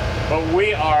company. But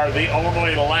we are the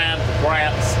only land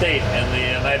grant state in the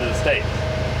United States.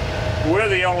 We're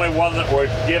the only one that were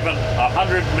given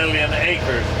 100 million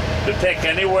acres to pick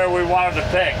anywhere we wanted to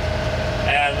pick.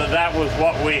 And that was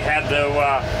what we had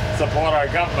to support our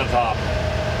government on.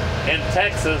 In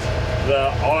Texas,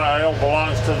 the oil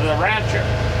belongs to the rancher.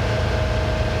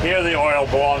 Here, the oil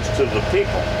belongs to the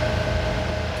people.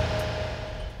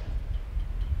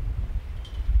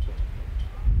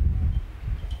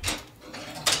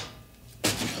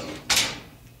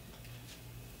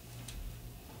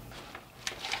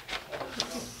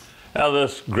 Now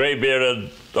this gray-bearded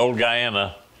old guy in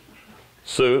a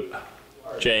suit,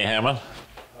 Jay Hammond.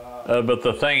 But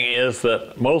the thing is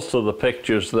that most of the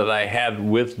pictures that I had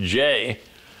with Jay,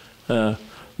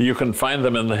 you can find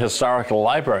them in the historical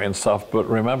library and stuff, but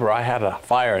remember I had a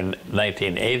fire in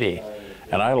 1980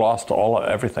 and I lost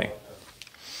everything.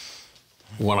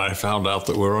 When I found out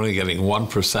that we're only getting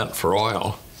 1% for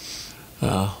oil,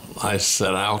 I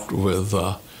set out with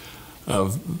a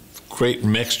great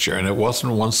mixture, and it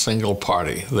wasn't one single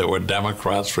party. There were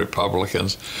Democrats,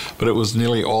 Republicans, but it was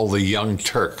nearly all the young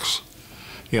Turks.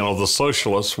 You know, the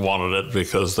socialists wanted it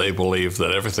because they believed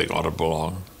that everything ought to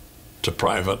belong to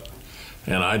private,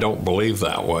 and I don't believe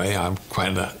that way. I'm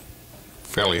kind of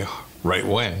fairly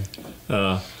right-wing.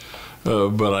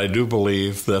 But I do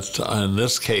believe that in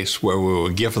this case where we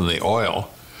were given the oil,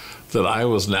 that I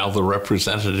was now the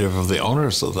representative of the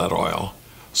owners of that oil.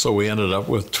 So we ended up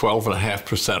with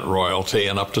 12.5% royalty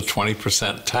and up to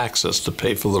 20% taxes to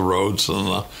pay for the roads and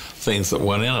the things that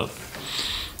went in it.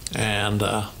 And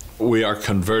we are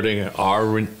converting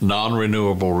our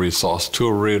non-renewable resource to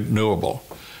a renewable.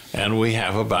 And we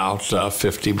have about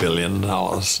 $50 billion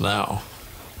now.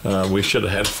 We should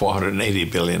have had $480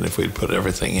 billion if we'd put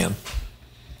everything in.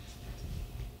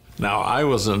 Now, I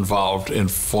was involved in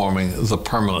forming the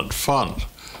permanent fund,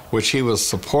 which he was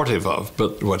supportive of,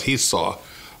 but what he saw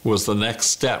was the next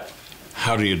step.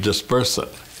 How do you disperse it?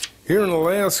 Here in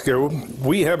Alaska,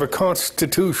 we have a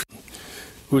constitution,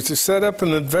 which is set up an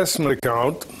investment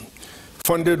account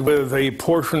funded with a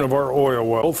portion of our oil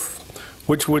wealth,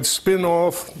 which would spin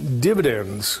off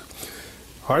dividends.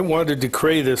 I wanted to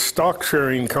create a stock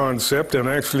sharing concept and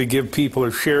actually give people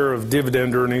a share of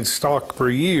dividend earning stock per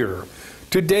year.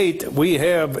 To date, we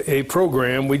have a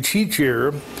program which each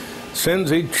year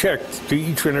sends a check to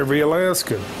each and every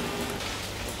Alaskan.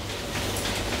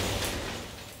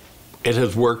 It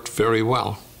has worked very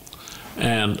well.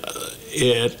 And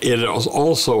it is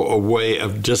also a way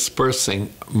of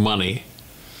dispersing money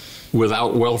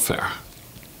without welfare.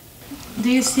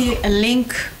 Do you see a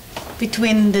link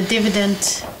between the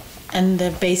dividend and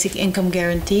the basic income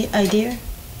guarantee idea?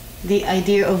 The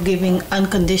idea of giving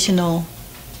unconditional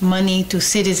money to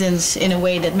citizens in a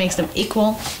way that makes them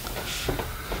equal?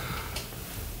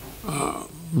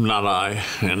 Not I.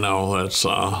 You know,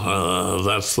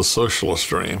 that's the socialist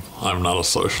dream. I'm not a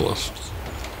socialist.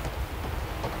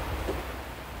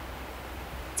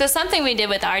 So something we did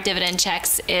with our dividend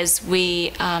checks is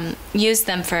we used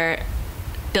them for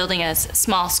building a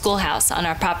small schoolhouse on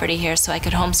our property here so I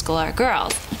could homeschool our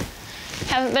girls.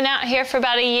 Haven't been out here for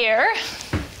about a year.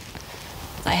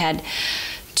 I had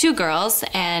 2 girls,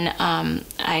 and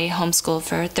I homeschooled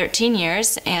for 13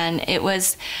 years, and it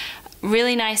was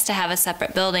really nice to have a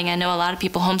separate building. I know a lot of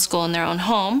people homeschool in their own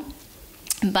home,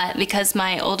 but because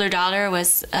my older daughter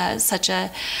was such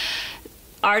a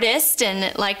artist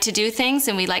and liked to do things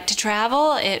and we liked to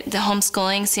travel, the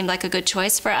homeschooling seemed like a good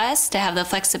choice for us to have the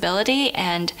flexibility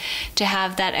and to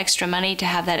have that extra money, to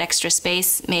have that extra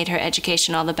space made her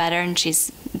education all the better. And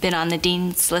she's been on the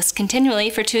dean's list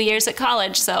continually for 2 years at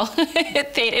college, so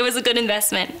it was a good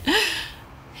investment.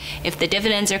 If the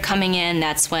dividends are coming in,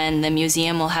 that's when the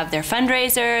museum will have their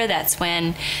fundraiser. That's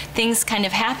when things kind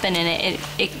of happen. And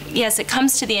yes, it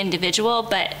comes to the individual,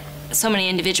 but so many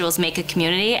individuals make a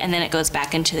community, and then it goes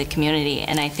back into the community.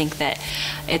 And I think that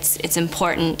it's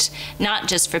important not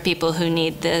just for people who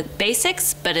need the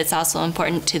basics, but it's also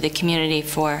important to the community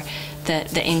for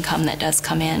the income that does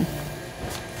come in.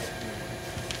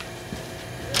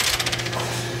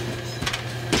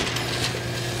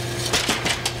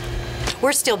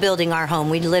 We're still building our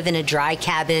home. We live in a dry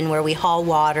cabin where we haul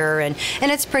water, and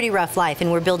it's a pretty rough life,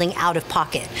 and we're building out of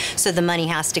pocket. So the money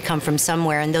has to come from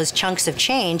somewhere, and those chunks of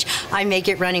change, I may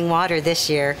get running water this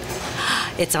year.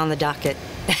 It's on the docket.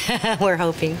 We're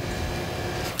hoping.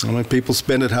 I mean, people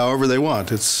spend it however they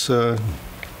want. It's a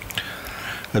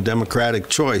democratic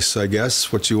choice, I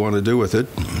guess, what you want to do with it.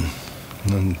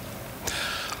 And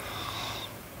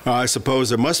I suppose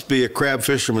there must be a crab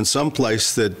fisherman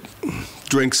someplace that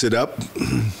drinks it up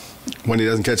when he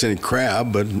doesn't catch any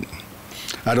crab, but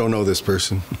I don't know this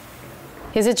person.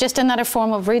 Is it just another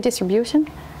form of redistribution?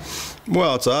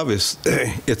 Well, it's obvious.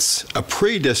 It's a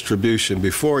pre-distribution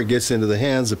before it gets into the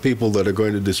hands of people that are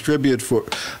going to distribute for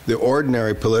the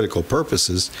ordinary political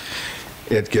purposes.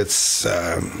 It gets,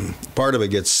 part of it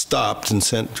gets stopped and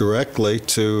sent directly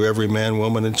to every man,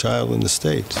 woman, and child in the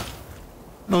state.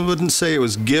 I wouldn't say it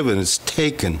was given, it's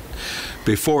taken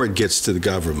before it gets to the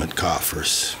government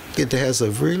coffers. It has a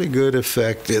really good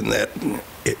effect in that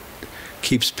it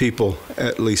keeps people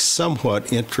at least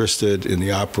somewhat interested in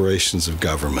the operations of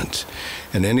government.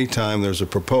 And any time there's a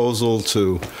proposal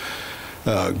to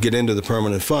get into the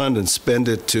permanent fund and spend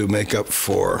it to make up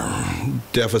for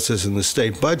deficits in the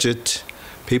state budget,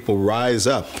 people rise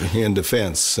up in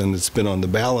defense. And it's been on the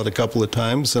ballot a couple of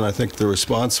times, and I think the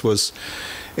response was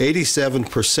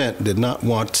 87% did not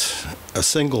want a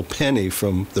single penny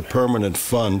from the permanent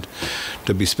fund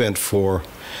to be spent for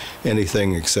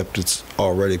anything except its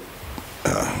already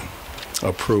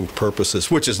approved purposes,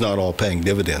 which is not all paying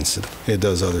dividends. It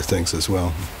does other things as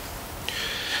well.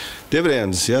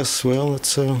 Dividends, yes, well,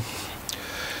 it's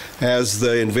as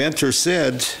the inventor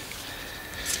said,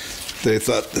 they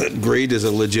thought that greed is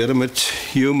a legitimate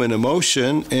human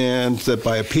emotion, and that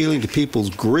by appealing to people's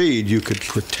greed, you could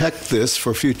protect this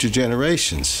for future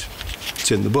generations. It's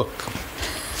in the book.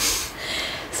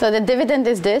 So the dividend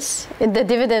is this? The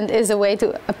dividend is a way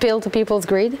to appeal to people's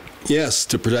greed? Yes,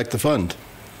 to protect the fund.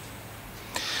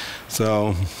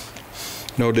 So,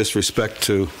 no disrespect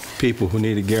to people who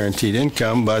need a guaranteed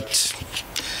income, but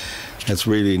that's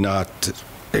really not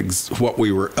what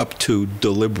we were up to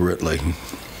deliberately.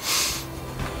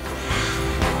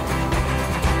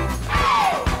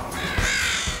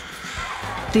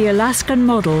 The Alaskan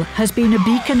model has been a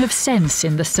beacon of sense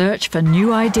in the search for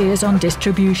new ideas on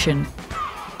distribution.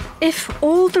 If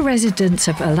all the residents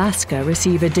of Alaska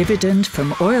receive a dividend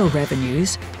from oil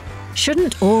revenues,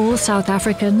 shouldn't all South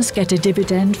Africans get a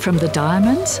dividend from the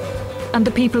diamonds, and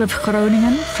the people of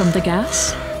Groningen from the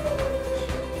gas?